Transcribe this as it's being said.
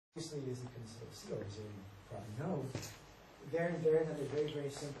Obviously, as you can sort of see, or as you probably know, there have a very, very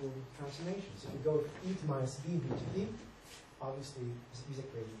simple transformation. So if you go e to minus b, b to e, obviously, these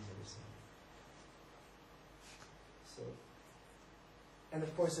equations are the same. So, and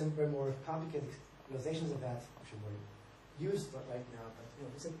of course, there are more complicated realizations of that, which are more used right now, but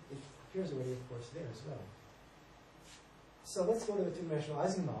it appears already, of course, there as well. So let's go to the two-dimensional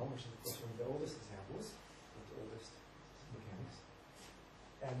Ising model, which is, of course, one of the oldest examples, not the oldest mechanics.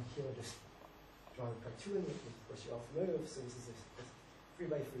 And here we're just drawing a cartoon, which of course you're all familiar with. So this is a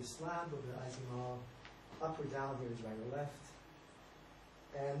 3x3 slab of the Ising model. Up or down, here is right or left.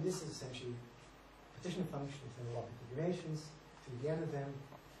 And this is essentially partition function with all configurations to the n of them.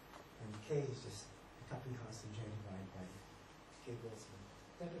 And k is just the coupling constant j divided by k Boltzmann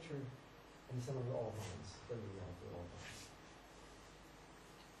temperature. And the sum of all bonds, literally all bonds.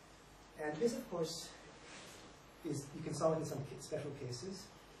 And this, of course, you can solve it in some special cases,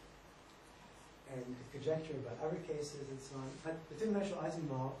 and you can conjecture about other cases and so on. But the two-dimensional Ising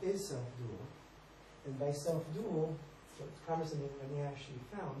model is self-dual, and by self-dual, what Kramers and Renier actually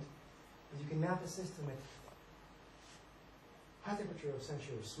found is you can map a system at high temperature of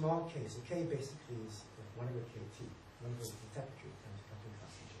essentially a small k. So k basically is 1 over kt, 1 over the temperature times coupling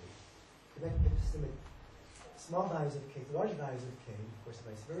constant j. Connect the system at small values of k to large values of k, of course,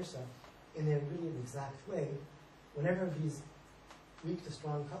 vice versa, in a really exact way. Whenever these weak to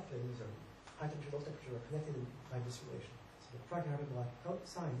strong couplings or high temperature, low temperature are connected by this relation. So the product of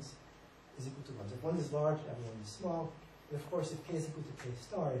signs is equal to 1. So if one is large, everyone is small. And of course, if k is equal to k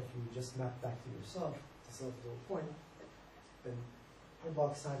star, if you just map back to yourself to self-dual point, then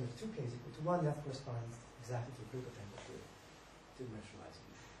parabolic sine of 2k is equal to 1. That corresponds exactly to the critical temperature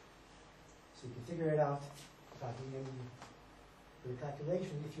two-dimensionalizing. So you can figure it out without doing any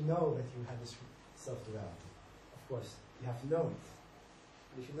calculation if you know that you have this self-duality. Of course, you have to know it.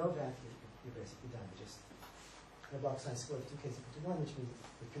 But if you know that, you're basically done. You just parabolic sine square of 2k is equal to 1, which means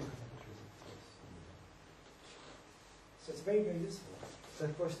the critical temperature is equal to 1. So it's very, very useful.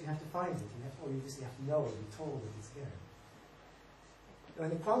 But of course, you have to find it. Or you just have to know it, be told that it's there. Now,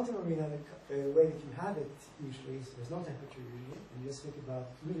 in the quantum arena, the way that you have it usually is there's no temperature usually, and you just think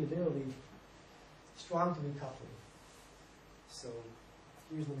about really literally strong to weak coupling. So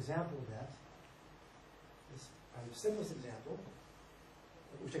here's an example of that. This the simplest example,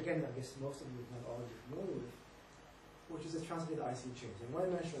 which again I guess most of you, if not all of you, are familiar with, which is a translated IC chain. In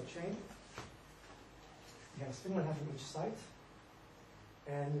one-dimensional chain, you have a spin one half on each side,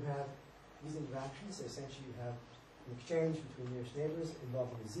 and you have these interactions. So essentially, you have an exchange between nearest neighbors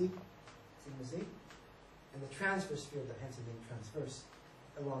involving a z, sigma z, and the transverse field that hence is being transverse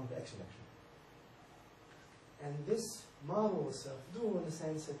along the x direction. And this model is self-dual in the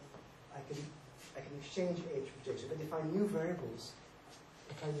sense that I can exchange h with j. So I can define new variables.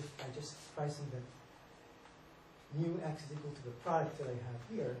 If I just price in that mu x is equal to the product that I have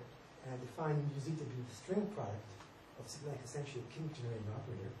here, and I define mu z to be the string product of sigma x, essentially a kink generating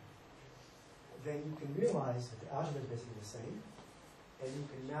operator, then you can realize that the algebra is basically the same, and you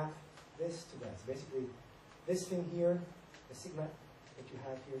can map this to that. So basically, this thing here, the sigma that you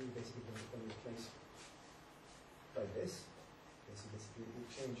have here, you basically going to replace by this. Okay, so basically you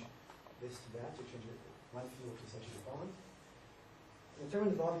change this to that, you change one field to essentially a bond. In the term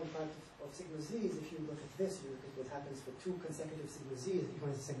involving the product of sigma z's, if you look at this, you look at what happens for two consecutive sigma z's, if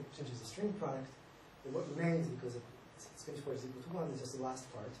one changes the string product, then what remains, because spin squared is equal to 1, is just the last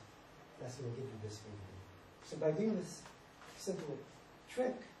part. That's going to give you this thing. So by doing this simple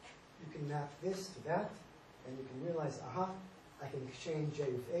trick, you can map this to that, and you can realize, aha, I can exchange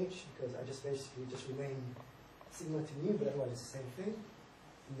j with h, because I just basically just remain sigma to mu, but otherwise it's the same thing.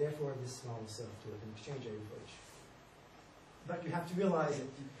 And therefore, this small is self-dual, I can exchange j with h. But you have to realize that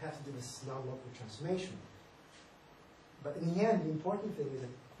you have to do this non-local transformation. But in the end, the important thing is that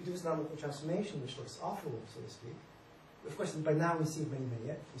you do this non-local transformation, which looks awful, so to speak. Of course, by now we see it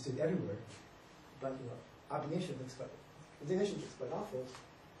we see it everywhere. But ab initio looks quite, the initial looks quite awful.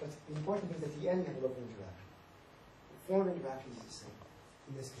 But the important thing is that at the end you have a local interaction. The form of interaction is the same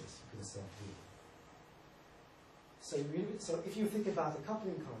in this case because it's self-dual. So if you think about the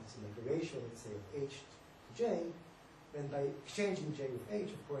coupling constant, like the ratio, let's say, of h to j, then by exchanging j with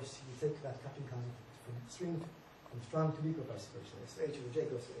h, of course, you think about coupling constant from strong to weak or vice versa. So h over j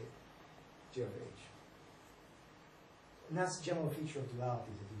goes to j over h. And that's the general feature of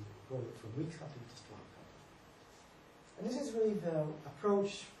duality, that you go from weak coupling to strong coupling. And this is really the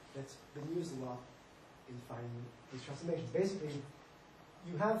approach that's been used a lot in finding these transformations. Basically,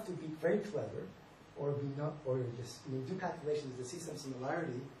 you have to be very clever, or just do calculations to see some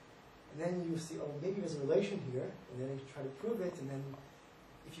similarity, and then you see, oh, maybe there's a relation here, and then you try to prove it, and then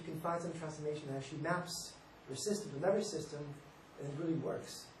if you can find some transformation that actually maps your system to another system, and it really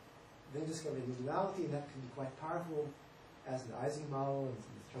works, then you discover a new duality, and that can be quite powerful as an Ising model, and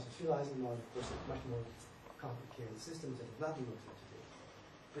the transfer Ising model, of course, are much more complicated systems that have nothing looks like to do.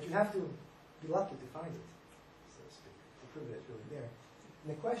 But you have to be lucky to find it, so to speak, to prove that it's really there.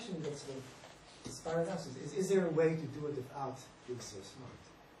 And the question that sort of inspired us is there a way to do it without being so smart?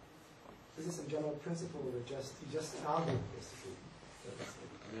 Is this a general principle or just an algorithm, basically?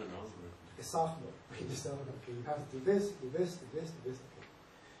 A software. You just don't, okay, you have to do this, do this, do this, do this, okay.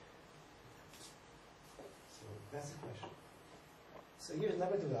 So that's the question. So here's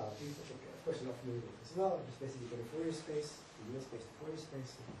another duality, which okay, of course you're not familiar with as well. Just basically get a Fourier space, the unit space to Fourier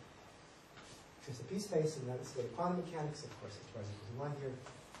space, just a P space, and now let's go to quantum mechanics, of course, x bar is equal to 1 here.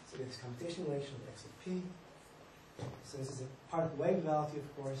 So we have this computation relation of x of p. So this is a part of the wave duality, of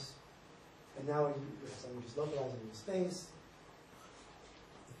course. And now you have something which is localized in real space.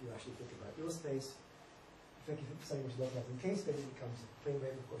 If you actually think about real space, if you think of something which is localized in K space, it becomes a plane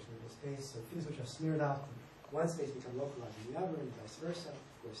wave, of course, in real space. So things which are smeared out in one space become localized in the other, and vice versa.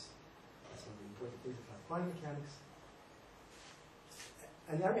 Of course, that's one of the important things about quantum mechanics.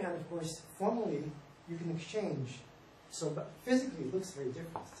 On the other hand, of course, formally, you can exchange. So but physically, it looks very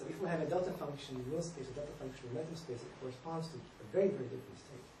different. So if we have a delta function in real space, a delta function in momentum space, it corresponds to a very, very different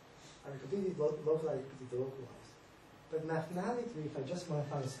state. Are completely localized, completely localized. But mathematically, if I just want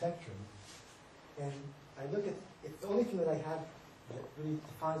to find a spectrum, and I look at, if the only thing that I have that really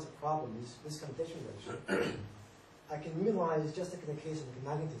defines a problem is this computation relation, I can realize, just like in the case of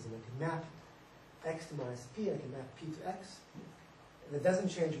magnetism, I can map x to minus p, I can map p to x, and it doesn't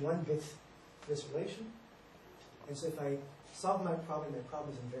change one bit this relation. And so if I solve my problem is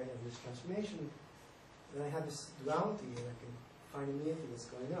invariant of this transformation, then I have this duality, and I can find immediately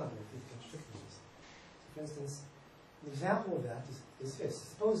what's going on, and I can constrict this. So for instance, an example of that is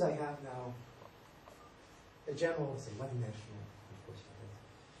this. Suppose I have now a general, say, one-dimensional, of course, you have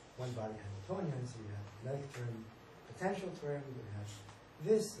one-body Hamiltonian, so you have kinetic term, potential term, you have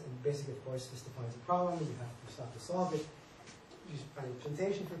this, and basically, of course, this defines a problem, you have to start to solve it. You find a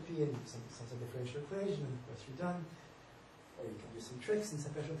representation for P and some differential equation, and of course you're done. Or you can do some tricks in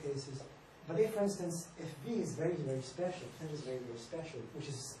some special cases. But if, for instance, if V is very, very special, potential is very, very special, which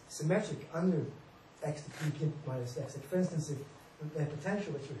is symmetric under x to p minus x. Like for instance, if the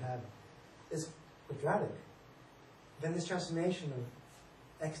potential that you have is quadratic, then this transformation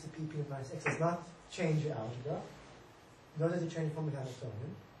of x to p minus x does not change your algebra, nor does it change the form of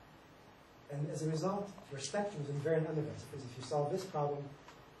Hamiltonian. And as a result, your spectrum is invariant under that. Because if you solve this problem,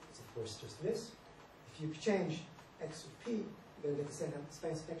 it's of course just this. If you change x with p, you're going to get the same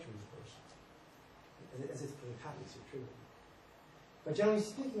spectrum, of course, as it happens to true. But generally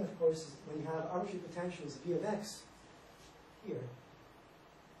speaking, of course, when you have arbitrary potentials p of x here,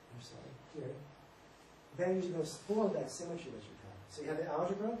 I'm sorry, here, then you're going to spoil that symmetry that you have. So you have the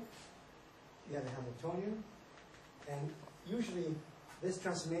algebra, you have the Hamiltonian, and usually this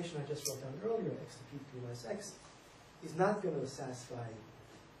transformation I just wrote down earlier, x to p minus x, is not going to satisfy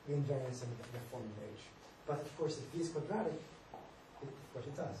the invariance of the form of h. But of course, if v is quadratic, of course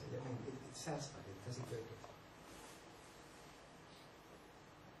it does. I mean, it's satisfied. It doesn't break it.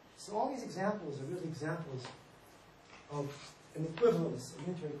 So all these examples are really examples of an equivalence,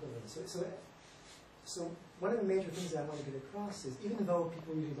 an unitary equivalence. So one of the major things that I want to get across is, even though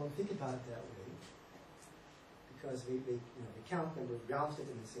people usually don't think about it that way, because they count number of ground states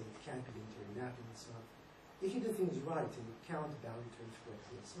and they say it can't be unitary mapping and so on. If you do things right and you count the boundary terms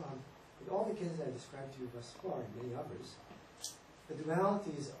correctly and so on, in all the cases I described to you thus far and many others, the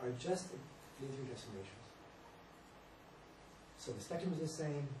dualities are just unitary transformations. So the spectrum is the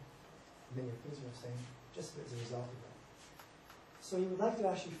same, many things are the same, just as a result of that. So you would like to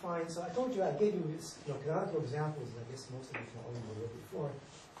actually find, so I told you, I gave you this, canonical examples, and I guess most of you can only know before.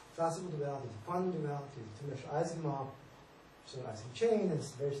 Classical duality, quantum duality, two-dimensional Ising model, so Ising chain, and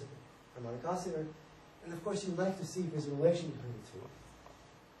it's very simple harmonic oscillator. And of course, you would like to see if there's a relation between the two.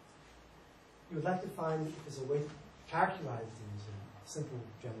 You would like to find if there's a way to characterize things in a simple,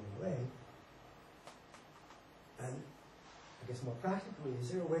 general way. And I guess more practically, is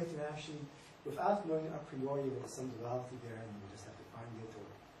there a way to actually, without knowing a priori there's some duality there and you just have to find it or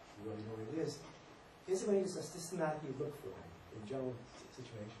you already know what it is there a way to systematically look for it in general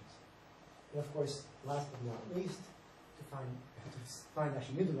situations? And of course, last but not least, to find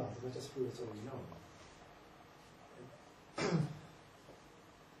actually new duality, not just prove it's already known.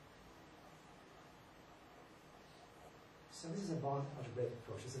 So this is a bond algebraic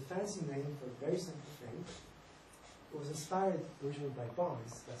approach. It's a fancy name for a very simple thing. It was inspired originally by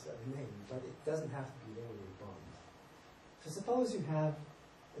bonds, that's what the name, but it doesn't have to be literally a bond. So suppose you have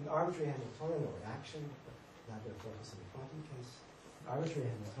an arbitrary Hamiltonian or action, but not going to focus on the quantum case, an arbitrary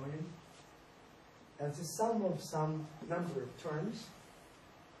Hamiltonian, and it's a sum of some number of terms,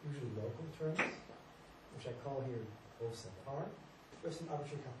 usually local terms, which I call here O sub r, with some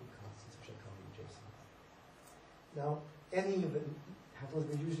arbitrary couple of constants, which I call here J sub r. Now, any of the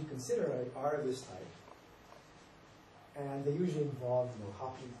Hamiltonians we usually consider are of this type, and they usually involve,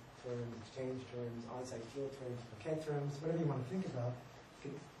 hopping terms, exchange terms, on-site field terms, paquet terms, whatever you want to think about.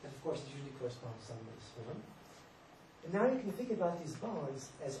 And of course, it usually corresponds to some of this form. And now you can think about these bonds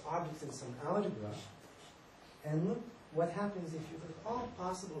as objects in some algebra, and look what happens if you look at all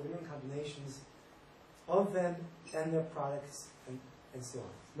possible Riemann combinations of them and their products and so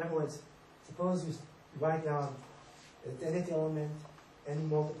on. In other words, suppose you write down any element, any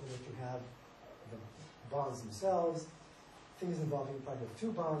multiple that you have, the bonds themselves, things involving part of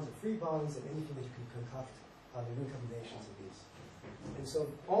two bonds or three bonds, and anything that you can concoct the Riemann combinations of these. And so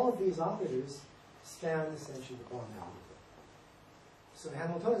all of these operators span essentially the bond algebra. So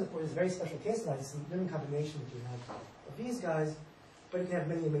Hamiltonian, of course, is a very special case like this Riemann combination that you have of these guys, but you can have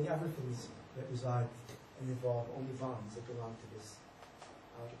many, many other things that reside and involve only bonds that belong to this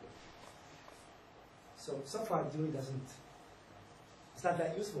algebra. So far it really doesn't, it's not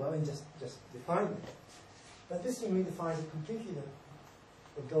that useful. I mean, just define it. But this thing redefines it completely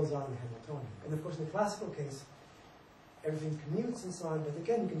what goes on in Hamiltonian. And of course, in the classical case, everything commutes and so on, but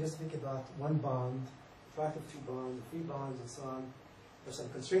again, you can just think about one bond, the product of two bonds, three bonds, and so on. There's some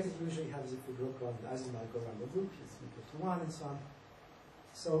constraints that you usually have as if we look around the Eisenberg go around the loop, it's equal to 1, and so on.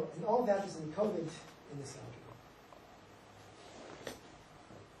 So, and all that is encoded in this algebra.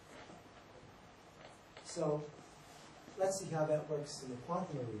 So, let's see how that works in the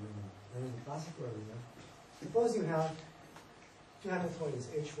quantum arena and in the classical arena. Suppose you have two Hamiltonians,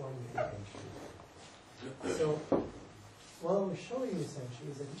 H1 and H2. So, what we're showing you essentially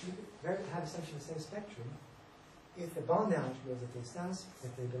is that you have essentially the same spectrum if the bond algebras that they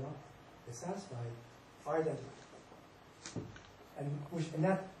satisfy are identical. And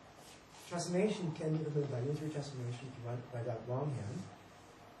that transformation can be done by unitary transformation if you write out longhand.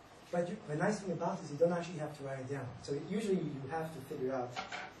 But the nice thing about this is you don't actually have to write it down. So usually you have to figure out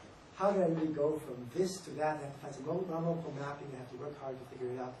how do I really go from this to that. I have to find some non-local mapping. I have to work hard to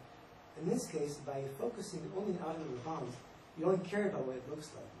figure it out. In this case, by focusing only on algebra bonds, you don't care about what it looks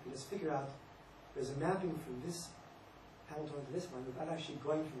like. You just figure out there's a mapping from this Hamiltonian to this one without actually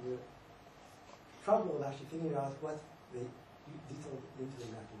going through the trouble of actually figuring out what the detailed into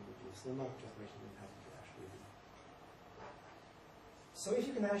the mapping would be. So the model transformation would have to actually do. So if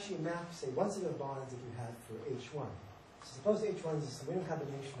you can actually map, say, one set of bonds that you have for H1. So suppose H1 is a Riemann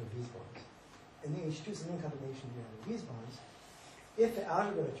combination of these bonds, and the H2 is a Riemann combination you have of these bonds. If the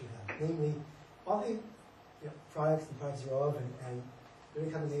algebra that you have, namely all the products and parts thereof and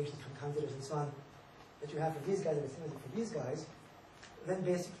Riemann combinations from conjugatives and so on, that you have for these guys and the same as for these guys, then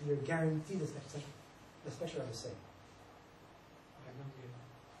basically you're guaranteed the spectra are the same. I don't get it.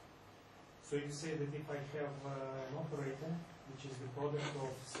 So you say that if I have an operator, which is the product of,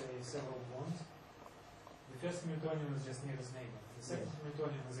 say, several bonds, the first Hamiltonian is just nearest neighbor. The second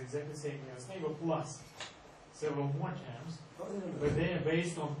Hamiltonian is exactly the same nearest neighbor plus several more terms, but they are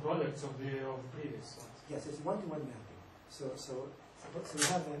based on products of the previous ones. Yes, it's one-to-one mapping. So you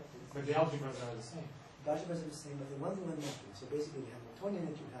have that. But the algebras are the same. The algebras are the same, but they're one-to-one mapping. So basically, the Hamiltonian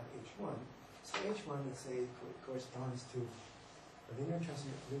that you have H1. So H1, let's say, corresponds to a linear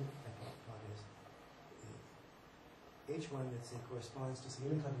transformation. H1, let's say, corresponds to some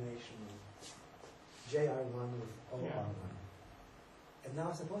Riemann combination of JR1 with OR1. And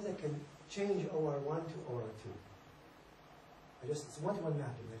now suppose I can change OR1 to OR2. It's a one-to-one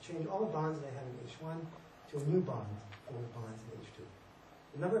mapping. I change all the bonds that I have in H1 to a new bond for the bonds in H2.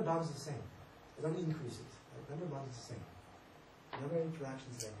 The number of bonds is the same. I don't increase it. The number of bonds is the same. The number of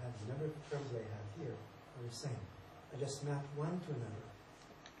interactions that I have, the number of terms that I have here are the same. I just map one to another.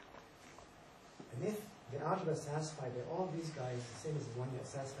 And if the algebra is satisfied by all these guys, the same as the one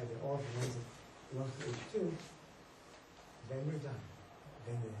that's satisfied by all the ones that belong to H2, then we're done.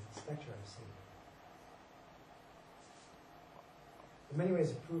 Then the spectra are the same. There are many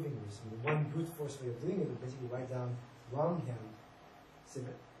ways of proving this. I mean, one brute force way of doing it is basically write down longhand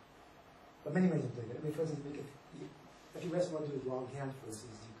symmetry. But many ways of doing it. I mean, for instance, if you just want to do it longhand, for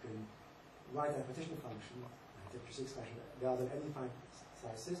instance, you can write a partition function, a F6 function, rather than any finite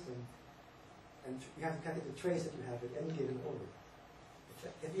size system, and you have to calculate the trace that you have at any given order.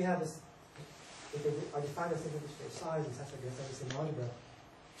 If you have this, if they are defined as different space size and such like this, the same algebra,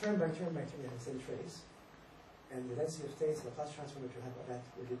 term by term by term, you have the same trace. And the density of states, the plus transform that you have, that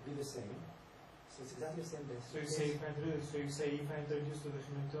will be the same. So it's exactly the same base. So you say if I introduce to the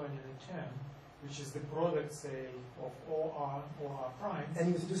Hamiltonian a term, which is the product, say, of OR prime, and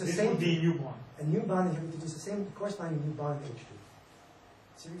you introduce the this same would be a new bond. A new bond, and you introduce the same corresponding new bond H2.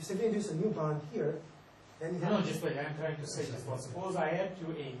 So if you simply introduce a new bond here, then you have... No, just wait, I'm trying to say this. Well, suppose I add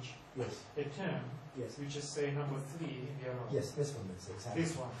to H a term, which is, say, number 3 in the arrow. Yes, this one is exactly.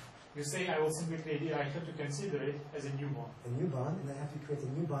 This one. You say I will simply create it, I have to consider it as a new bond. A new bond, and I have to create a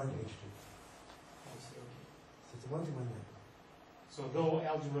new bond H2. I see, okay. So it's a one-to-one map. So though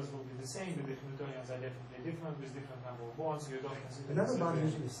algebras will be the same, the Hamiltonians are definitely different with different number of bonds, you don't consider The number of bonds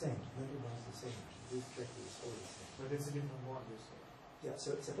is usually the same. The number of bonds is the same. This directly is always the same. But it's a different bond, you say. Yeah,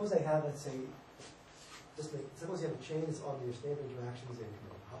 so suppose I have, let's say, suppose you have a chain that's all your stable interactions and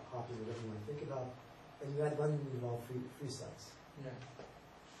hopping, whatever you want to think about, and you add one that involve free sites. Yeah.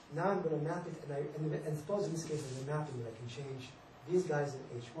 Now I'm going to map it, and suppose in this case there's a mapping that I can change these guys in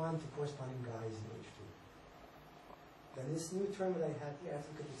H1 to corresponding guys in H2. Then this new term that I have here, I have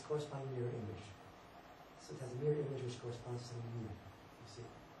to look at its corresponding mirror image. So it has a mirror image which corresponds to something new, you see.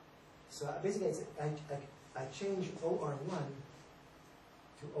 So basically I change OR1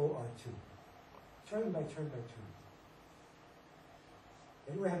 to OR2, term by term by term.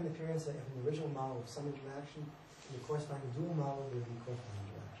 Anywhere I have an appearance of an original model of some interaction, and the corresponding dual model will be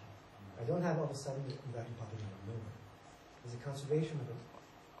corresponding interaction. I don't have all of a sudden the interaction popping out of nowhere. There's a conservation of it,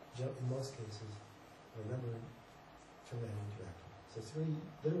 in most cases, remembering term that I'm interacting. So it's really,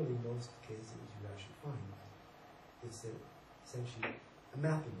 literally most cases you actually find. It's essentially a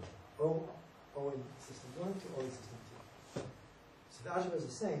mapping of O in system 1 to O in system 2. So if the algebra is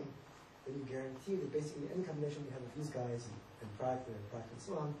the same, then you guarantee that basically any combination you have of these guys and product and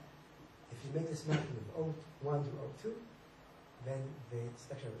so on, if you make this mapping of O1 to O2, then they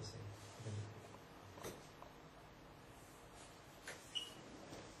actually are the same.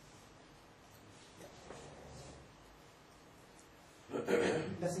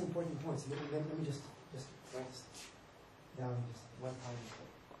 That's an important point. So let me just write this down just one time.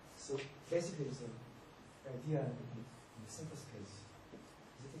 So basically, there's an idea in the simplest case.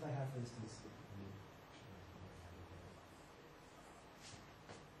 Is if I have, for instance,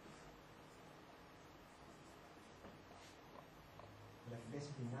 but I can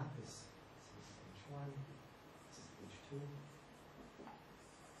basically map this. So this is H1, this is H2.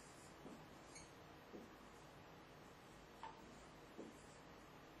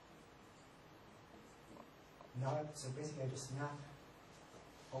 Now, so basically I just map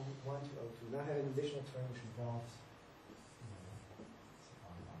O1 to O2. Now I have an additional term which involves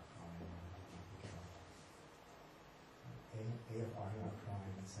A of R and R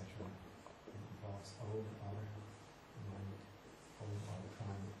prime, etc. It involves O of R and then O of R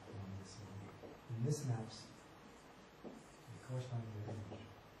prime along this one. And this maps the corresponding image.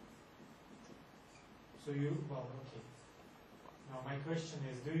 So okay. Now my question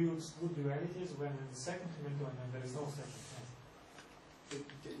is, do you exclude dualities when in the second Hamiltonian there is no such thing? It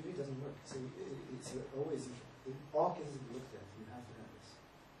really doesn't work. So it's always, in all cases you looked at, you have to have this.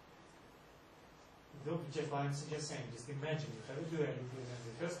 I'm just saying, just imagine you have a duality and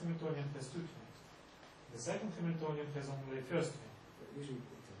the first Hamiltonian has two terms. The second Hamiltonian has only the first term. Usually,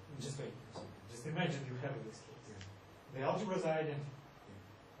 just wait. Just imagine you have this case. Yeah. The algebras are identical,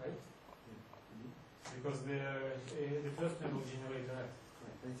 right? Because the first term will generate the rest.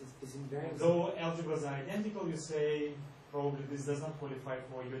 Right, but it's invariant. Though algebras are identical, you say probably this does not qualify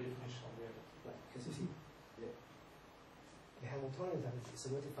for your definition of reality. Right, because you see, the Hamiltonian, so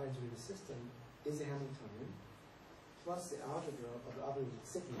what defines really the system is the Hamiltonian plus the algebra of the other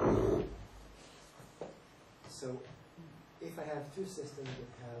sigma. So if I have two systems that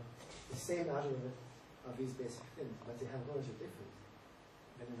have the same algebra of these basic things, but the Hamiltonians are different,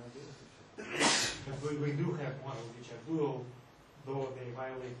 then they're not different. But we do have models which are dual, though they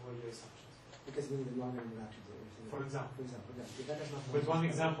violate all your assumptions. Because we need the longer interactions or everything. For example. Yeah. But one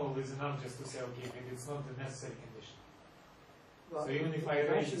example is enough just to say, okay, maybe it's not the necessary condition. Well, so even if I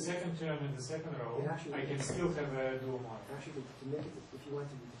arrange the second term in the second row, I can still have a dual model. Actually, to make it, if you want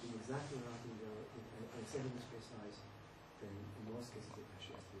to be exactly around the same space size, then in most cases it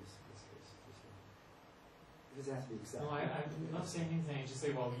actually has to be this case. It has to be exactly. No, I'm not saying anything. Just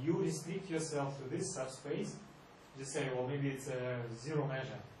say, well, you restrict yourself to this subspace. Just say, well, maybe it's a zero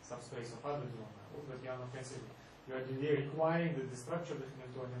measure subspace of other dual models, but you are not considering. You are requiring that the structure of the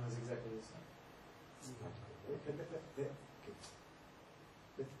Hamiltonian is exactly the same.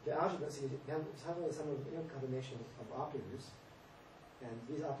 But the algebra, so you have some combination of operators, and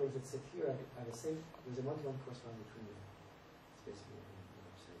these operators that sit here are the same. There's a one-to-one corresponding between them. It's basically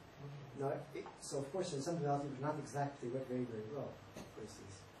what I'm saying. Okay. Now, so of course, in some algebras, not exactly, they work very, very well. For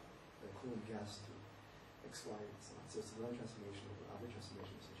instance, coolant gas to XY and so on. So it's a one transformation over other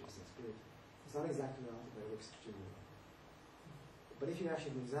transformation of such a spirit. It's not exact duality, but it works extremely well. But if you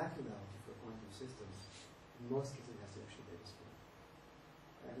actually have exact duality for quantum systems, in most cases it has to actually be this form.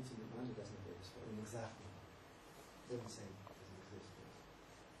 I haven't seen the Manja doesn't have this form exactly. It doesn't say it doesn't exist.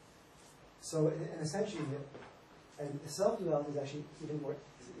 So, and essentially, and self-duality is actually even more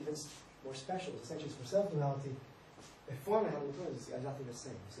special. Essentially, for self-duality, a form of Hamiltonian is exactly the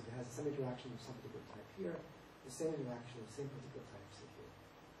same. So it has the same interaction of some particular type here, the same interaction of the same particular type here.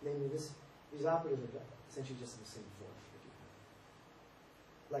 Namely, these operators are essentially just in the same form that you have.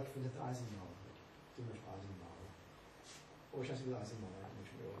 Like for the Ising model, like too much Ising model, or which has to be the Ising model I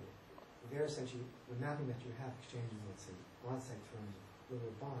mentioned earlier. They're essentially the mapping that you have exchanging, let's say, on-site terms of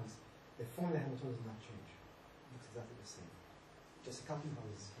little bonds. The form of the Hamiltonian does not change. It looks exactly the same. Just a couple of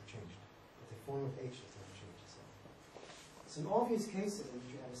values have changed, but the form of H does not change itself. So in all these cases, if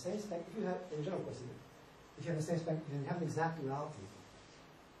you have the same spectrum, if you have, in general, of course, if you have the same spectrum, you have an exact duality,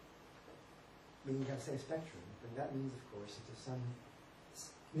 meaning you have the same spectrum, then that means, of course, that there's some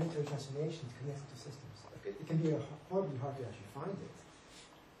unitary transformation connected to systems. It can be horribly hard to actually find it,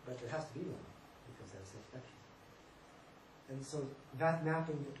 but there has to be one, because they have the same spectrum. And so that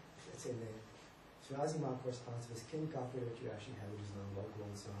mapping, let's say, so Asimov corresponds to this kink operator that you actually have, which is non-local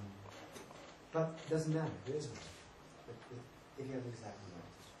and so on. But it doesn't matter, there is one. If you have an exact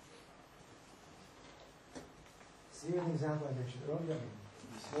duality. So here's an example I mentioned earlier.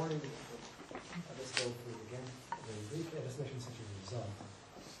 This morning, I'll just go through it again very briefly. I'll just mention such a result.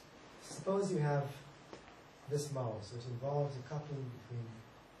 Suppose you have this model. So it involves a coupling between,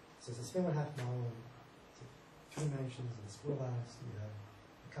 so it's a spin 1/2 model, so 2 dimensions and squirrel-eyes. You have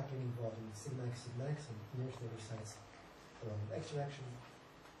a coupling involving sigma x, and inertial sites along the x direction,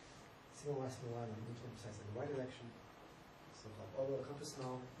 sigma y, and inertial sites in the y direction. So although a compass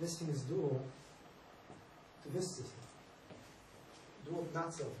now, this thing is dual to this system. Dual, not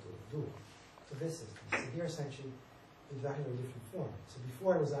self-dual, dual to this system. So here essentially interacting in a different form. So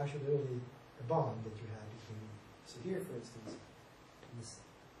before it was actually literally a bond that you had between, so here for instance, in this,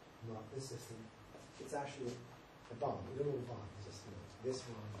 not this system, it's actually a bond, a little bond. It's just this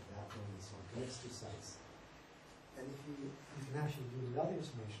one, that one, and so on, connects two sites. And if you can actually do the other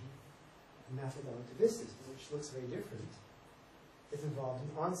information and map it onto this system, which looks very different. It involves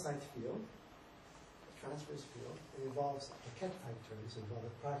an on-site field, a transverse field. It involves Paquette type terms, so it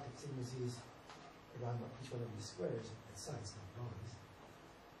involves a product of sigma z's around each one of these squares at sites, not bonds.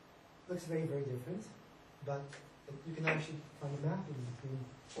 Looks very, very different, but you can actually find a mapping between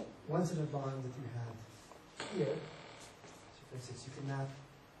one set of bonds that you have here. So for instance, you can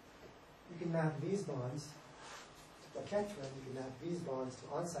map these bonds to Paquette terms, you can map these bonds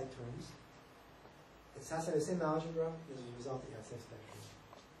to on-site terms. It has to have the same algebra, and as a result, it has the same spectrum.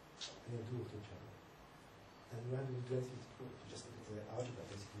 And they're dual to each other. And you have to do anything to prove it. You just look at the algebra,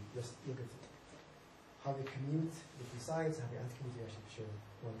 basically. Just look at how they commute different sides, how they anti-commute, you actually share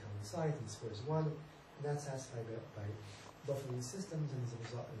one common side, and the square is 1. And that's satisfied by both of these systems, and as a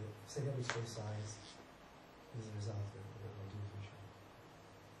result, the same average space size, and as a result, they're dual to each other.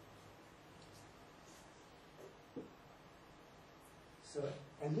 So,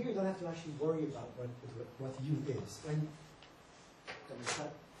 and here you don't have to actually worry about what U is. When you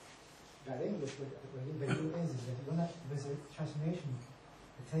cut that English, what U is that you don't have, there's a transformation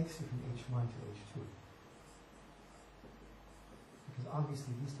that takes you from H1 to H2. Because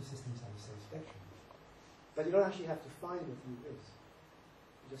obviously these two systems have the same spectrum. But you don't actually have to find what U is.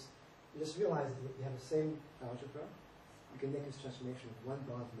 You just realize that you have the same algebra. You can make this transformation of one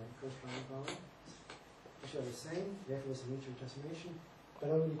bond from that corresponding bond. Which are the same, therefore it's a unitary transformation. But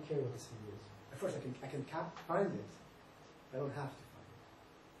I don't really care what this thing is. Of course, I can find it, but I don't have to find it.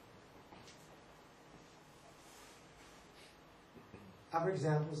 Other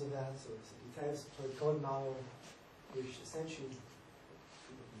examples of that, so it's a code model, which essentially,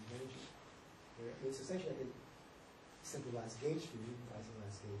 it's essentially like a centralized gauge theory,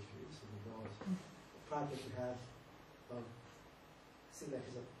 so it involves the product that you have of sigma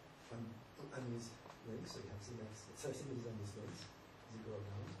x on these links, so you have sigma x, sigma is on these links. As you go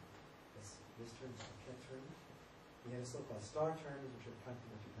around, that's this term, the Paquette term. We have so-called star terms, which are the product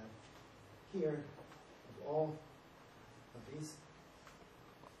that you have here of all of these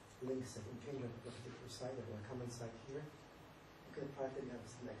links that impinge on a particular site, or a common site here. Look at the product that you have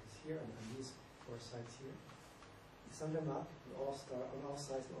sigma x here, and on these 4 sites here. You sum them up on all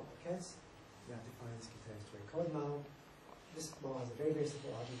sides and all Paquettes. You have to find this contemporary code model. This model has a very, very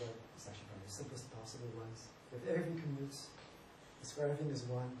simple algebra. It's actually one of the simplest possible ones. If everything commutes, the square everything is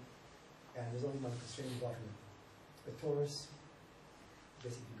 1, and there's only one constraint involving the torus.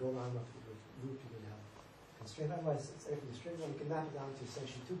 basically, if you go around a particular loop, you're going to have constraint. Otherwise, it's everything is trivial. You can map it down to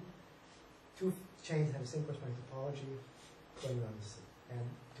essentially two chains that have the same corresponding topology going around the city, and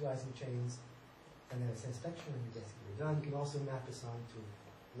two ising chains, and then a same spectrum, and you basically are done. You can also map this on to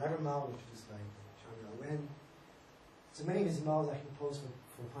Levermal, introduced by Jean Wen. So many of these models I can propose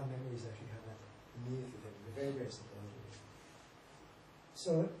for prime memories actually have that immediately. They're very, very simple.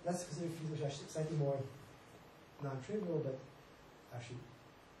 So let's consider fields which are slightly more non-trivial, but actually,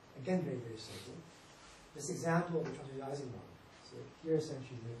 again, very, very simple. This example of the transversalizing model. So here,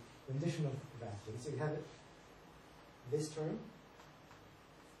 essentially, the rendition of that thing. So you have this term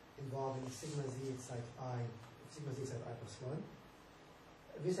involving sigma z at site I plus 1.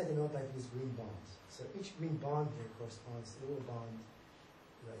 This I denote like these green bonds. So each green bond here corresponds to the little bond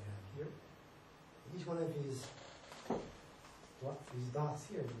that I have here. And each one of these dots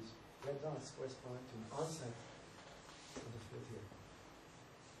here, these red dots, correspond to an onsite of the field here.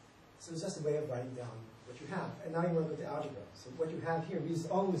 So it's just a way of writing down what you have. And now you want to go to algebra. So what you have here, these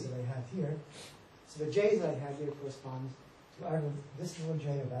O's that I have here, so the J's that I have here correspond to either this little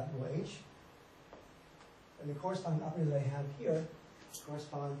J or that little H. And the corresponding operators that I have here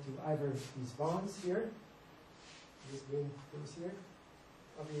correspond to either these bonds here, these green things here,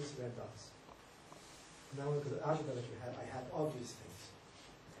 or these red dots. Now look at the algebra that you have. I have all these things.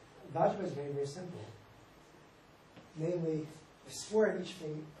 The algebra is very, very simple. Namely, the square of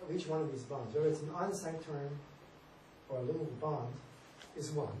each one of these bonds, whether it's an on-site term or a little bond,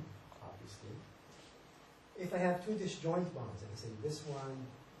 is 1, obviously. If I have two disjoint bonds, I can say this one,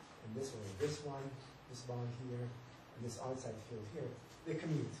 and this one, this bond here, and this on-site field here, they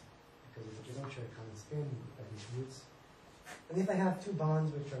commute, because they don't share a common spin at these roots. And if I have two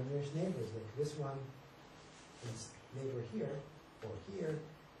bonds which are nearest neighbors, like this one and its neighbor here, or here,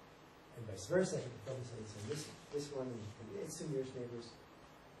 and vice versa, I can probably say this one and its two nearest neighbors,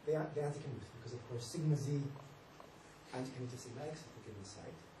 they anticommute, because of course sigma z anticommute to sigma x at the given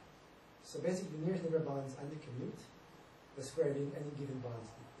site. So basically the nearest neighbor bonds anticommute, the square of any given bond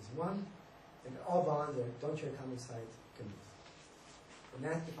is 1, and all bonds that don't share a common site commute. And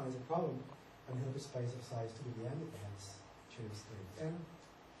that defines a problem on a Hilbert space of size 2 to the n that has chains 3 and n,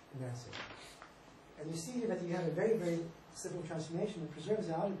 and that's it. And you see here that you have a very, very simple transformation that preserves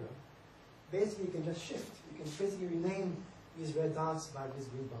the algebra. Basically, you can just shift. You can basically rename these red dots by these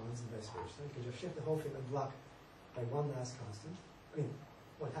green bonds and vice versa. You can just shift the whole thing and block by one last constant,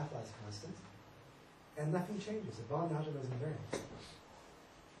 one half last constant, and nothing changes. The bond algebra is invariant.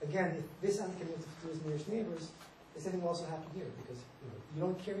 Again, if this anticommutes to its nearest neighbors, the same thing will also happen here, because you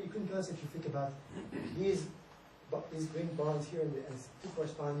don't care. You couldn't care less if you think about these green bonds here and two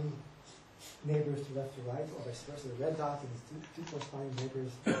corresponding neighbors to left to right, or vice versa. The red dot and two corresponding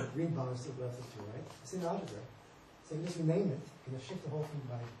neighbors, green bonds to left and to right. It's in algebra. So you just rename it. You can just shift the whole thing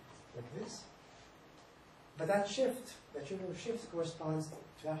by like this. But that shift, that trivial shift, corresponds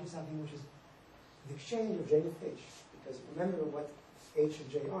to actually something which is the exchange of J with H. Because remember what H and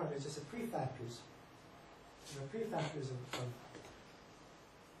J are. There's just a prefactors. There are prefactors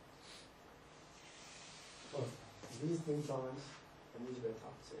of these green bonds and these red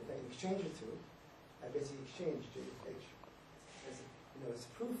dots. So if I can exchange the two, I basically exchange J with H. It's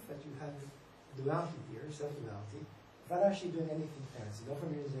proof that you have duality here, self-duality, without actually doing anything fancy. No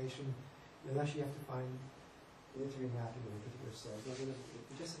formalization. You don't actually have to find unitary mapping of a particular cell.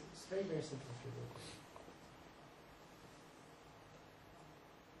 It's very, very simple to work with.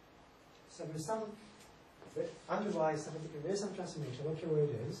 So there's some underlies something. There is some transformation. I don't care what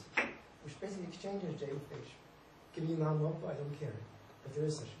it is, which basically exchanges J with H. It can be non-local. I don't care, but there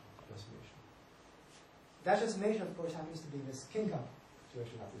is such a transformation. That transformation, of course, happens to be this King-Cup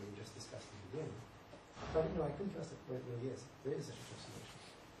situation that we just discussed in the beginning. But I couldn't trust it where it really is. There is such a transformation.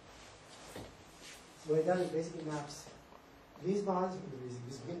 So what it does is basically maps these bonds,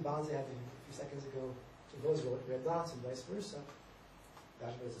 these green bonds I had a few seconds ago, to those red dots and vice versa. The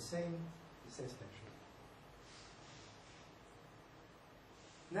algebra is the same spectrum.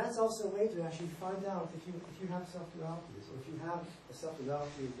 And that's also a way to actually find out if you have self-dualities, or if you have a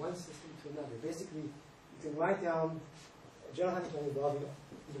self-duality of one system to another. Basically, you can write down a general Hamiltonian involving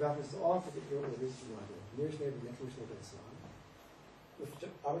the reference to all particular orders you want, nearest neighbor, nearest neighbor, and so on, with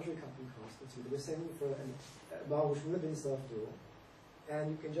arbitrary accompanying constants. You do the same for a model which would have been self-dual,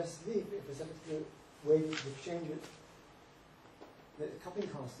 and you can just leave if there's a particular way to exchange it, the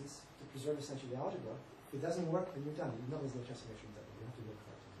accompanying constants to preserve essentially the algebra. If it doesn't work, then you're done. You know there's no transformation done. You have to look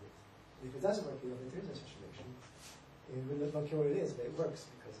hard to do it. And if it doesn't work, you know there is no transformation. And we don't care what it is, but it works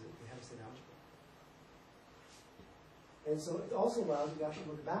because we have the same algebra. And so it also allows you to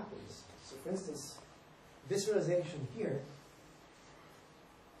actually look backwards. So for instance, this realization here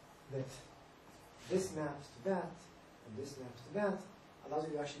that this maps to that, and this maps to that, allows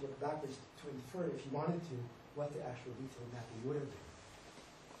you to actually look backwards to infer, if you wanted to, what the actual detailed mapping would have been.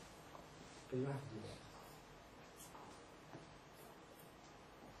 But you don't have to do that.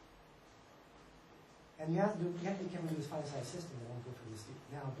 And you have to be careful with this finite size system. I won't go through this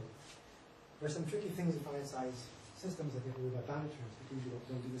now, but there are some tricky things in finite size systems that you have to do about boundary terms. People usually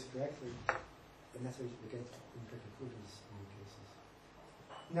don't do this correctly, and that's why you get incorrect conclusions in many cases.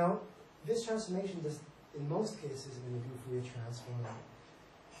 Now, this transformation does, in most cases, when you do Fourier transform,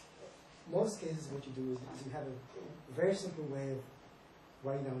 most cases what you do is you have a very simple way of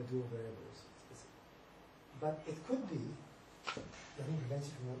writing down the dual variables. But it could be, nothing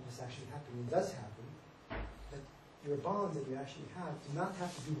prevents you from this actually happening. It does happen, that your bonds that you actually have do not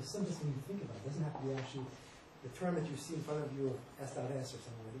have to be the simplest thing you think about. It doesn't have to be actually the term that you see in front of you of S dot S or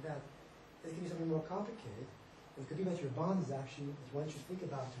something like that. It can be something more complicated. It could be that your bond is actually, that once you think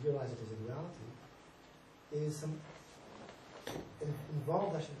about to realize that there's a duality, is some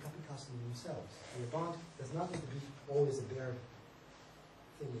involved actually in company custom themselves. And your bond does not need to be always a bare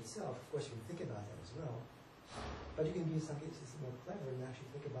thing itself. Of course, you can think about that as well. But you can be, in some cases, more clever and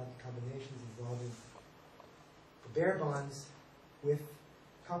actually think about the combinations involving the bare bonds with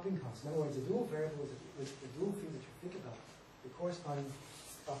coupling costs. In other words, the dual variables, the dual things that you think about, the corresponding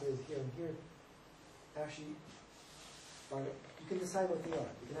properties here and here, actually, you can decide what they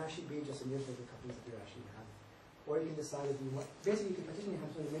are. You can actually be just a mere of the couplings that you actually have. Or you can decide if you want, basically you can partition your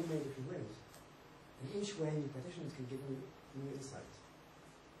hamiltonian in many different ways. And each way you partition can give you new insights.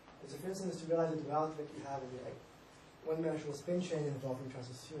 So for instance, to realize the duality that you have in the one-dimensional spin chain involving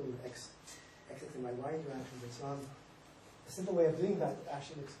transfer with x and y interactions and so on, a simple way of doing that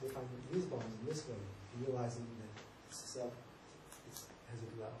actually looks to define these bonds in this way, realizing that itself has a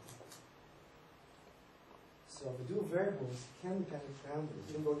duality. So the dual variables can be kind of grounded,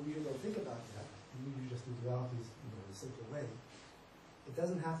 even though you usually don't think about that. You usually just do dualities in a simple way. It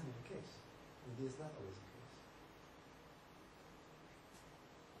doesn't have to be the case. Indeed, it's not always the case.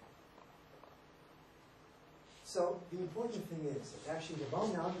 So the important thing is that actually the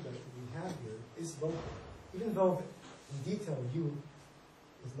bound algebra that we have here is local. Even though in detail U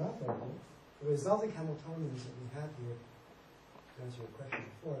is not local, the resulting Hamiltonians that we have here, to answer your question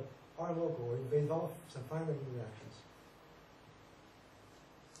before, are local, or they involve some finite interactions.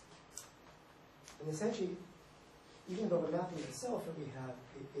 And essentially, even though the mapping itself that we have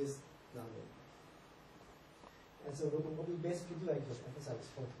is non-linear. And so what we basically do, I just emphasize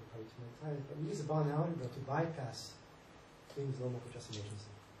this point probably too many times, but we use the bond algebra to bypass things low multiple transformations.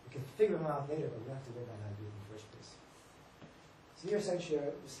 We can figure them out later, but we have to worry about how to do it in the first place. So here essentially,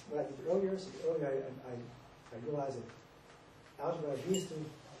 what I did earlier, I realized that algebra of these two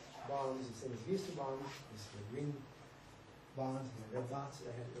bonds is the same as these two bonds. This is the green bonds and the red dots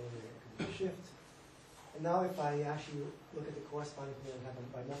that I had earlier. I could shift. And now if I actually look at the corresponding thing that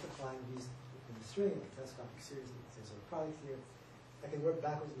happened by multiplying these in the string, the telescopic series, and the sort of product here, I can work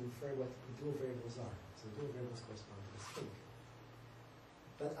backwards and infer what the dual variables are. So the dual variables correspond to this thing.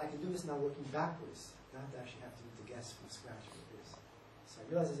 But I can do this now working backwards, not to actually have to guess from scratch what it is. So I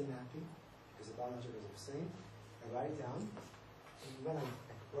realize it's a mapping, because the bond algebra is the same. I write it down, and then I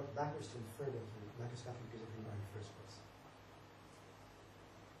work backwards to infer what the macroscopic gives me in the first place.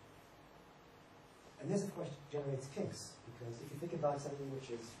 And this, of course, generates kinks, because if you think about something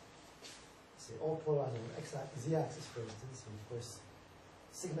which is, say, all polarized on the z-axis, for instance, and of course,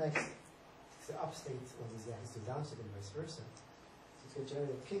 sigma x is the up state on the z-axis to the down state and vice versa. So it's going to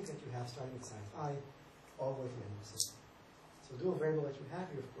generate a kink that you have starting at sine phi all the way to the end of the system. So the dual variable that you have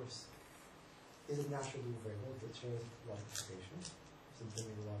here, of course, is a natural dual variable that shares log excitation. Something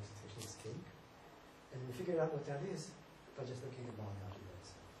in the log excitation is kink. And we figured out what that is by just looking at bond algebra.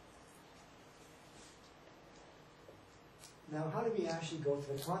 Now, how do we actually go to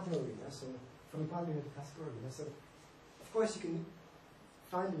the quantum arena? So, from the quantum arena to the classical arena. So, of course, you can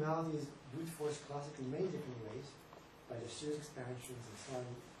find dualities brute force classically in many different ways, by the series expansions and so on,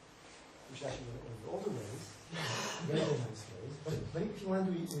 which actually one of the older ways, very, very nice ways. But if you want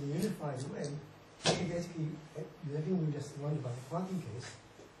to do it in a unified way, you can basically, everything we just learned about the quantum case,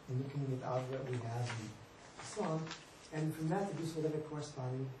 and looking at algebra we have and so on, and from that, deduce whatever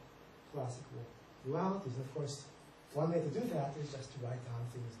corresponding classical dualities. Of course, one way to do that is just to write down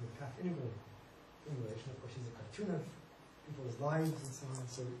things in the path integral relation. Of course, he's a cartoon of people's lives and so on,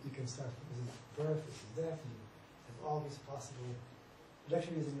 so you can start, this is birth, this is death, and you have all these possible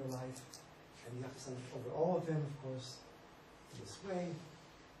trajectories in your life, and you have to sum over all of them, of course, this way.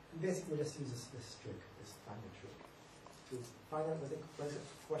 And basically, we'll just use this trick, this finding trick, to find out what the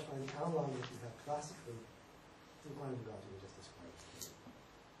corresponding analog that you have classically to the quantum God we just described.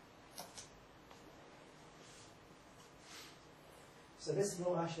 So this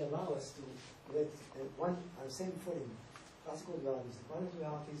will actually allow us to let on the same footing classical dualities, the quantum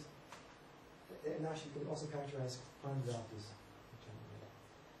dualities, and actually you can also characterize quantum dualities.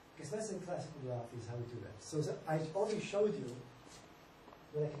 Because let's say classical dualities, how we do that. So I already showed you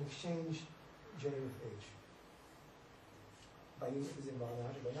that I can exchange J with H by using modern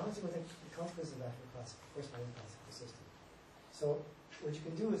algebra. Now let's see what the consequence of that for corresponding classical system. So what you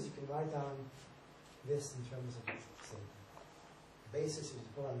can do is you can write down this in terms of, say, basis, which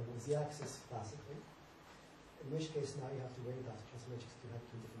is put on the z-axis classically, in which case now you have to worry about the transformations. You have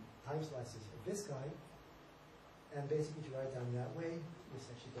two different time slices of this guy, and basically if you write down that way, you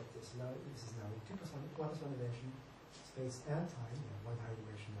essentially get this. Now this is now 2 plus 1 dimension, space and time, one higher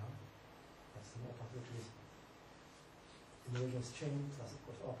dimension now. That's the more possibilities. In the original chain, plus of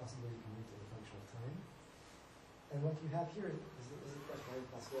course all possibilities you can meet as a function of time. And what you have here is the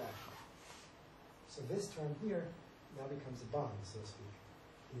corresponding classical action. So this term here now becomes a bond, so to speak,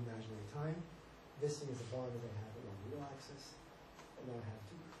 in imaginary time. This thing is a bond that I have along the real axis, and now I have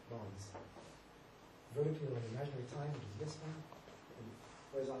two bonds. Vertically along imaginary time, which is this one, and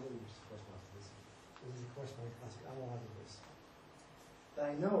horizontally, which corresponds to this one. So this is a corresponding classical analog of this.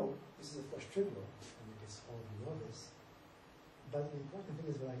 But I know this is of course trivial, and I guess all of you know this, but the important thing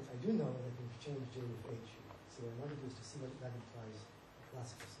is that I do know that I can change J with H here. So what I want to do is to see what that implies in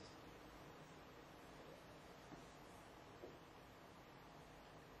classical system.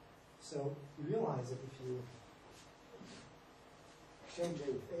 So you realize that if you exchange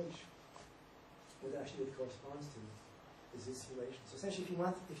J with H, what actually it corresponds to is this relation. So essentially, if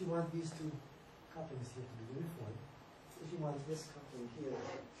you want these two couplings here to be uniform, if you want this coupling here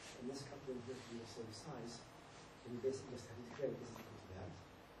and this coupling here to be the same size, then you basically just have to declare this is equal to that.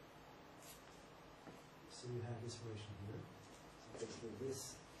 So you have this relation here. So basically,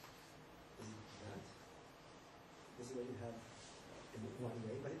 this is equal to that. This is what you have in one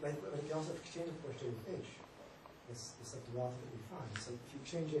way, but you can also exchange, of course, J with H. This is the duality that we find. So if you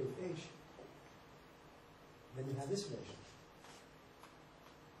exchange J with H, then you have this relation.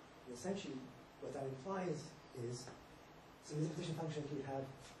 And essentially, what that implies is, so this is a position function that you have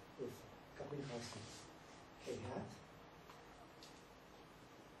with coupling constant k hat.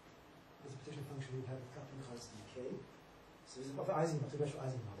 This is a position function you have with coupling constant k. So this is of Eisenhower, two-dimensional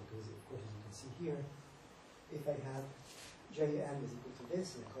Eisenhower, because of course, as you can see here, if I have Jn is equal to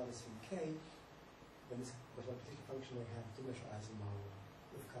this, and I call this from k, then this was one particular function I have two-dimensional Eisenhower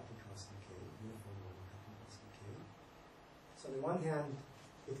with coupling constant k, uniform with coupling constant k. So on the one hand,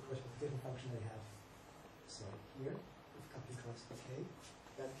 it corresponds to a different function I have, so here, with coupling constant k,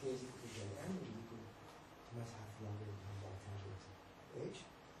 that k is equal to Jn, which is equal to mass half logarithm of log tangent h.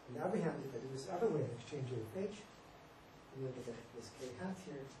 On the other hand, if I do this other way, I exchange J with h, I'm going to get this k hat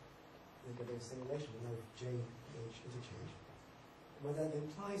here, and get the same relation, now with J and H interchange. And what that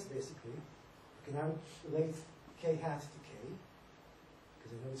implies basically, I can now relate k hat to k,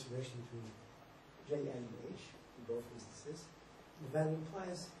 because I know this relation between J and H in both instances. And what that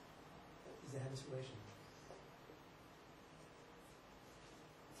implies is they have this relation.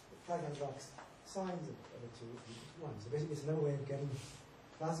 The Frege-Hansbach signs of the two equal to 1. So basically it's another way of getting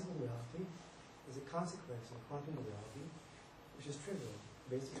classical duality as a consequence of quantum duality, which is trivial.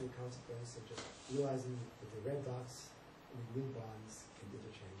 Basically a consequence of just realizing that the red dots and the green bonds can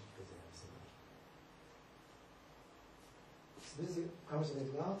interchange because they have symmetry. So this is how much the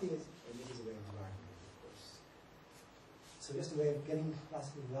duality is, and this is a way of deriving it, of course. So just a way of getting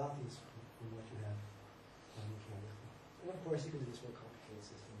classical dualities from what you have mechanically. And of course you can do this for complicated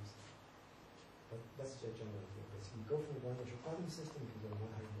systems. But that's the general idea. Basically, you go from a one-dimensional quantum system, you can go to a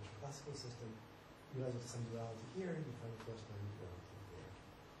one-dimensional classical system, you realize there's some duality here, and you find the corresponding duality there.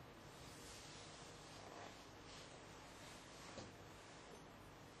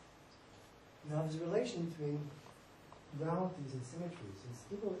 Now there's a relation between dualities and symmetries. And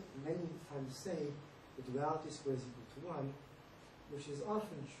people many times say the duality square is equal to 1, which is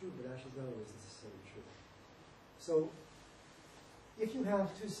often true, but actually not always necessarily true. So if you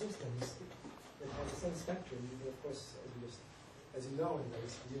have two systems that have the same spectrum, you can, of course, as you know, in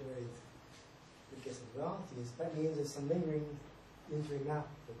those enumerate the case of dualities, that means there's some lingering unitary map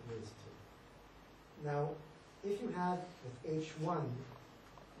that relates to. Now, if you have with H1,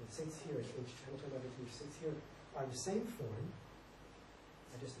 it sits here, H10, which sits here, are the same form,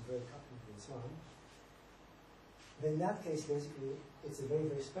 I just invert coupling and so on, then in that case, basically, it's a very,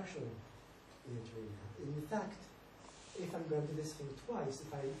 very special unitary map. In fact, if I'm going to do this thing twice,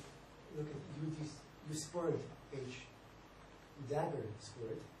 if I look at U squared H dagger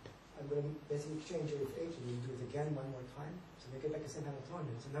squared, I'm going to basically exchange it with H and do it again one more time. So they get back the same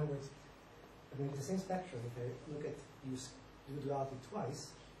Hamiltonian. So in other words, I'm going to get the same spectrum if I look at U do the duality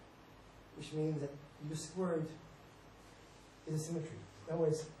twice, which means that U squared is a symmetry. In other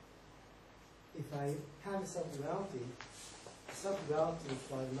words, if I have a self-duality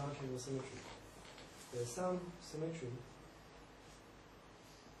implies a non-trivial symmetry. There is some symmetry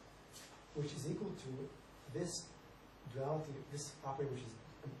which is equal to this duality, this operator which is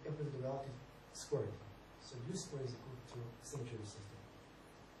implicit duality squared. So U squared is equal to the symmetry of the system.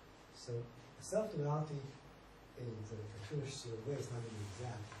 So the self-duality in the cartoonish sort of way, it's not really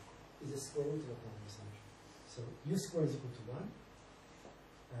exact, is a square root of a quantum symmetry. So U squared is equal to 1,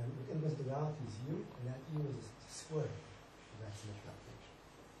 and with implicit duality is U, and that U is the square of that symmetry operation.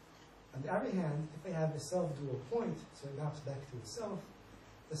 On the other hand, if I have a self-dual point, so it maps back to itself,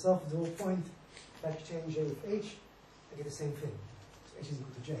 the self-dual point, if I exchange J with H, I get the same thing. So H is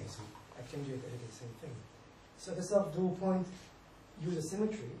equal to J, so I exchange J with H, I get the same thing. So the self-dual point uses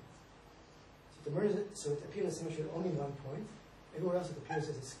symmetry. So it appears as symmetry at only one point. Everywhere else it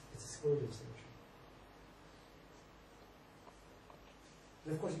appears as it's a square root of symmetry.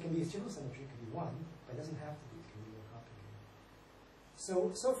 And of course, it can be a trivial symmetry, it could be 1, but it doesn't have to be, it can be more complicated.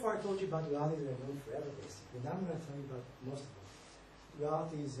 So far I told you about dualities that are known forever, basically. Now I'm going to tell you about most of them.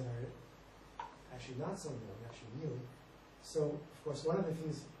 Dualities that are actually not so known, actually new. So, of course, one of the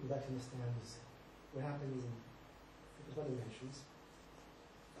things we'd like to understand is what happens in one dimensions,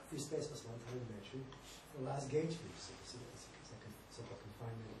 free space plus one time dimension, for last gauge fields, so it's like a so-called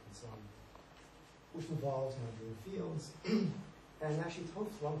confinement and so on, which involves non-dual fields. And actually,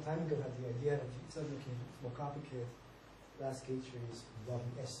 Toth a long time ago had the idea that instead of looking at more complicated last gauge fields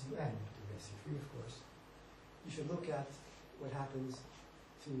involving SUN, particularly SU3, of course, you should look at what happens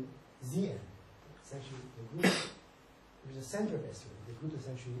to Zn, essentially the group, which is the center of SUN. The group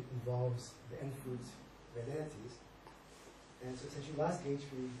essentially involves the n-fruit red entities. And so essentially last gauge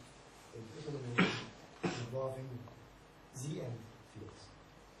field in triple dimension involving Zn fields.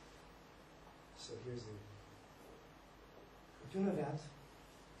 So here's the cartoon of that.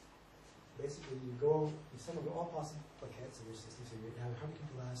 Basically you sum over all possible plaquettes in your system, so you have a Harmonic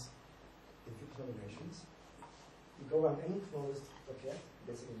glass in triple dimensions. You go around any closed plaquette,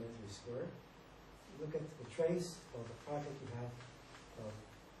 basically mentally square. You look at the trace of the product you have of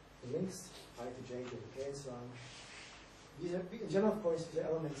the links, I to J to K and so on. These are, in general, of course, these are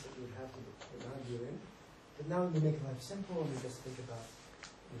elements that you would have to not deal in. But now you make life simple and you just think about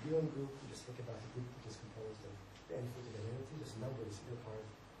the viewing group, you just think about the group which is composed of the n-fruited identity, just number is real part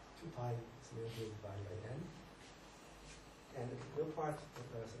 2 pi symmetry divided by n. And the real part of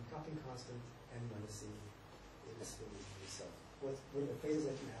some coupling constant, n minus c, is itself. With the phases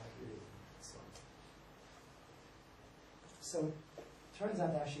that you have here, so on. So turns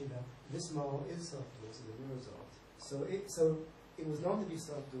out actually that this model is self-dual, so the new result. So it was known to be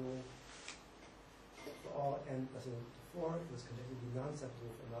self-dual for all n plus 4. It was conjectured to be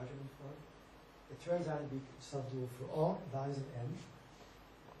non-self-dual for larger than 4. It turns out to be self-dual for all values of n.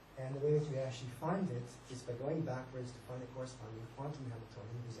 And the way that you actually find it is by going backwards to find the corresponding quantum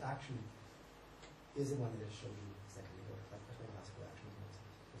Hamiltonian, which actually is the one that I showed you a second ago, like classical action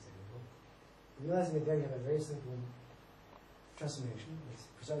a second ago. Realizing that there you have a very simple transformation, it's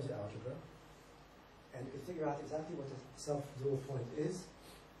preserves the algebra. And you can figure out exactly what the self-dual point is.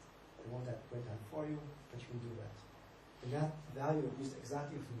 I won't write that for you, but you can do that. And that value is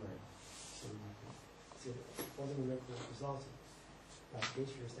exactly what you learn. So you can see the quantum numerical result of gauge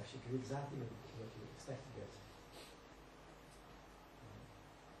fields actually give you exactly what you expect to get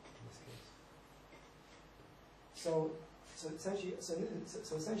in this case. So essentially,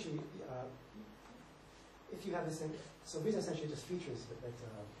 if you have the same, so these are essentially just features that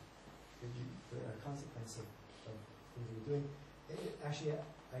are a consequence of things you're doing. Actually,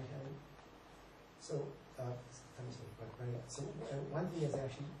 I had one thing is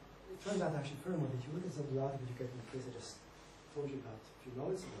actually, it turns out actually furthermore that you look at some duality that you get in the case I just told you about a few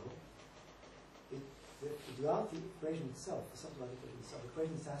moments ago. The duality equation itself, the self-duality equation itself, the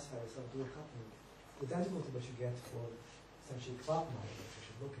equation satisfied with self-dual coupling, is identical to what you get for essentially clock model that you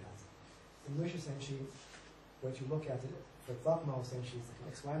should look at. In which essentially what you look at for clock model essentially is like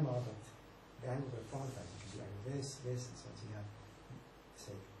an XY model, but the angle are quantified. You can do angle this, and so on. So you have,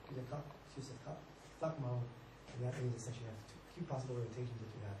 say, use a clock model, and that means essentially you have two possible rotations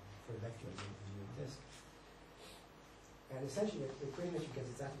that you have for a vector in your disk. And essentially the equation that you get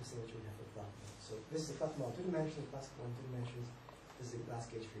is exactly the same as you would have for the clock model. So this is a clock model 2 dimensions, classical 1 2 dimensions. This is the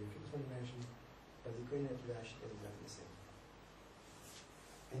last gauge for you, 1 dimension, but the equation that you actually get is exactly the same.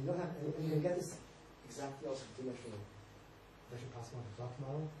 And you don't have, and you can get this exactly also for 2-dimensional possible on the clock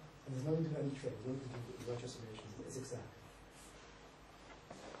model. And there's no need to do any trick, there's no need to do virtual summations. It's exact.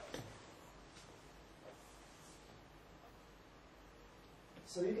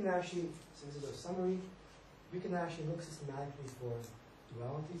 So you can actually, so this is a summary, we can actually look systematically for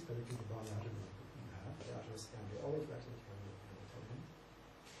dualities by looking at the bond algebra you have, the algebra can be always directed to Hamiltonian.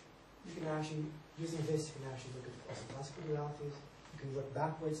 You can actually, using this, you can actually look at also classical dualities. You can work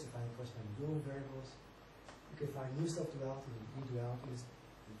backwards to find corresponding dual variables. You can find new self-dualities and new dualities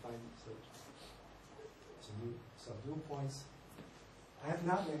and find some new self-dual points. I have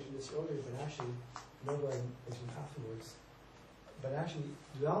not mentioned this earlier, but actually, nowhere I mentioned afterwards. But actually,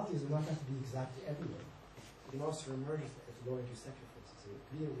 dualities do not have to be exactly everywhere. They can also emerge if you go into sector, for instance. So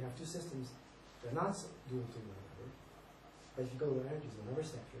we have two systems that are not dual to one another, but if you go to energies in another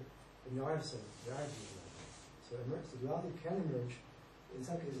sector, then there are dual to one another. So duality can emerge. In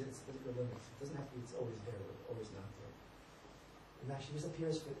some cases, it's particular limits. It doesn't have to be it's always there or always not there. And actually, this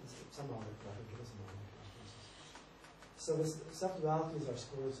appears for some object, but I think it doesn't matter. So the self-dualities are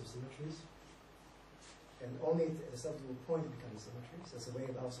scores of symmetries. And only at the self-dual point it becomes symmetry. So it's a way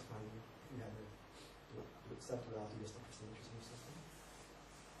of also finding if you have a self-duality just for symmetries in your system.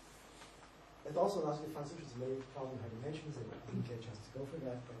 It also allows you to find solutions. Maybe the problem had dimensions, and I didn't get a chance to go for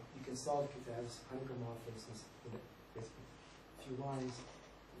that, but you can solve it as honeycomb off, for instance, in basically a few lines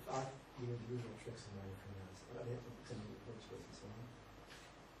without the usual tricks and learning from that. And so on.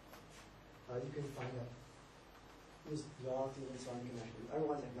 You can find out use duality and so on. You can actually do other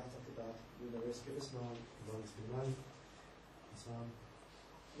ones I've not talked about. The risk of this one, one is one, and so on.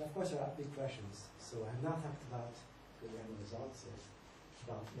 And of course, there are big questions. So I have not talked about the random results yet,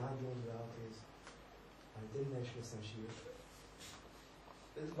 about non-dual dualities. I didn't mention essentially.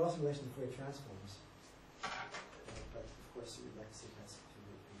 There's also relation to Fourier transforms, but of course, you would like to see that's to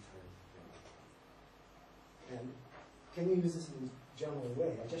the entire thing. And can you use this in a general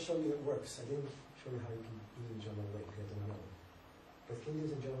way? I just showed you it works. I didn't show you how you can use it in a general way because I don't know. But can you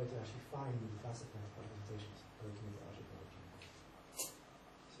use it in a general way to actually find and classify representations by looking at the algebra?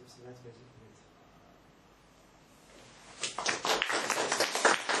 So that's basically it.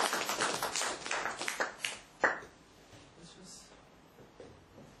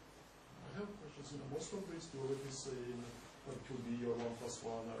 I have questions. Most of these dualities in 2D or 1 plus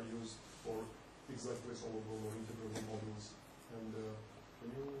 1 are used for exactly solvable or integrable models. And can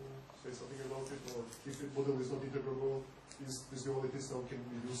you say something about it? Or if the model is not integrable, is this duality still can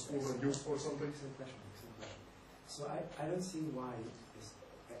be useful and used for something? Excellent question. So I don't see why this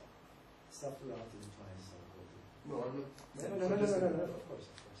self-duality implies solvability. No, I'm not. No, of course.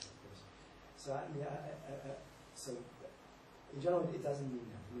 So I mean, so in general, it doesn't mean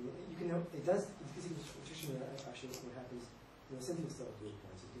that. I mean, you can know it does. You can see the actually what happens. You know, simply self-dual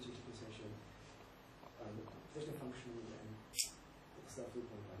points. It gives you differentiation, position function, and self-dual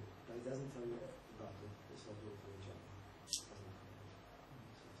point value. But it doesn't tell you about the self-dual point in general. It doesn't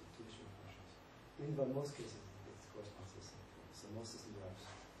so it's two different functions. Even though in most cases it corresponds to the same thing. So most systems are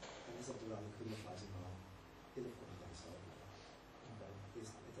and this self-duality could apply in all either form of solvable. But it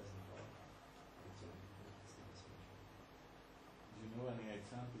doesn't follow. Do you know any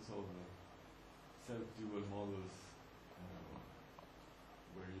examples of self-dual models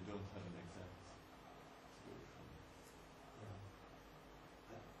where you don't have an exact solution?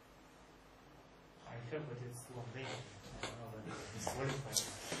 I have, but it's long dated. I don't know whether it's verified.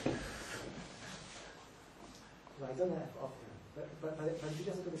 Well, I don't have offhand. But if you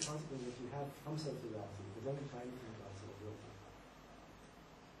just look at the consequence, if you have some self-duality, they don't imply anything about solvability.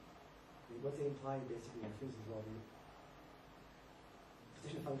 What they imply basically in terms of involving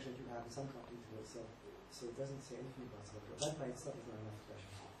position function that you have in some property to itself, so it doesn't say anything about solvability. That by itself is not enough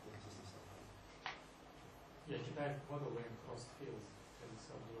question for consistent solvability. Yeah, Kitaev model in crossed fields has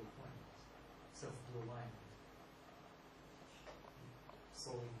self-dual point, self-dual line.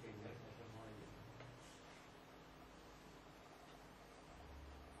 Solving exactly the idea.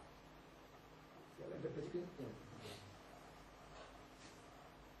 Yeah, but you can, yeah.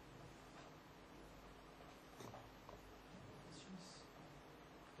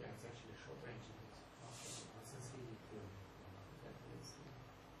 Yeah, it's actually short range.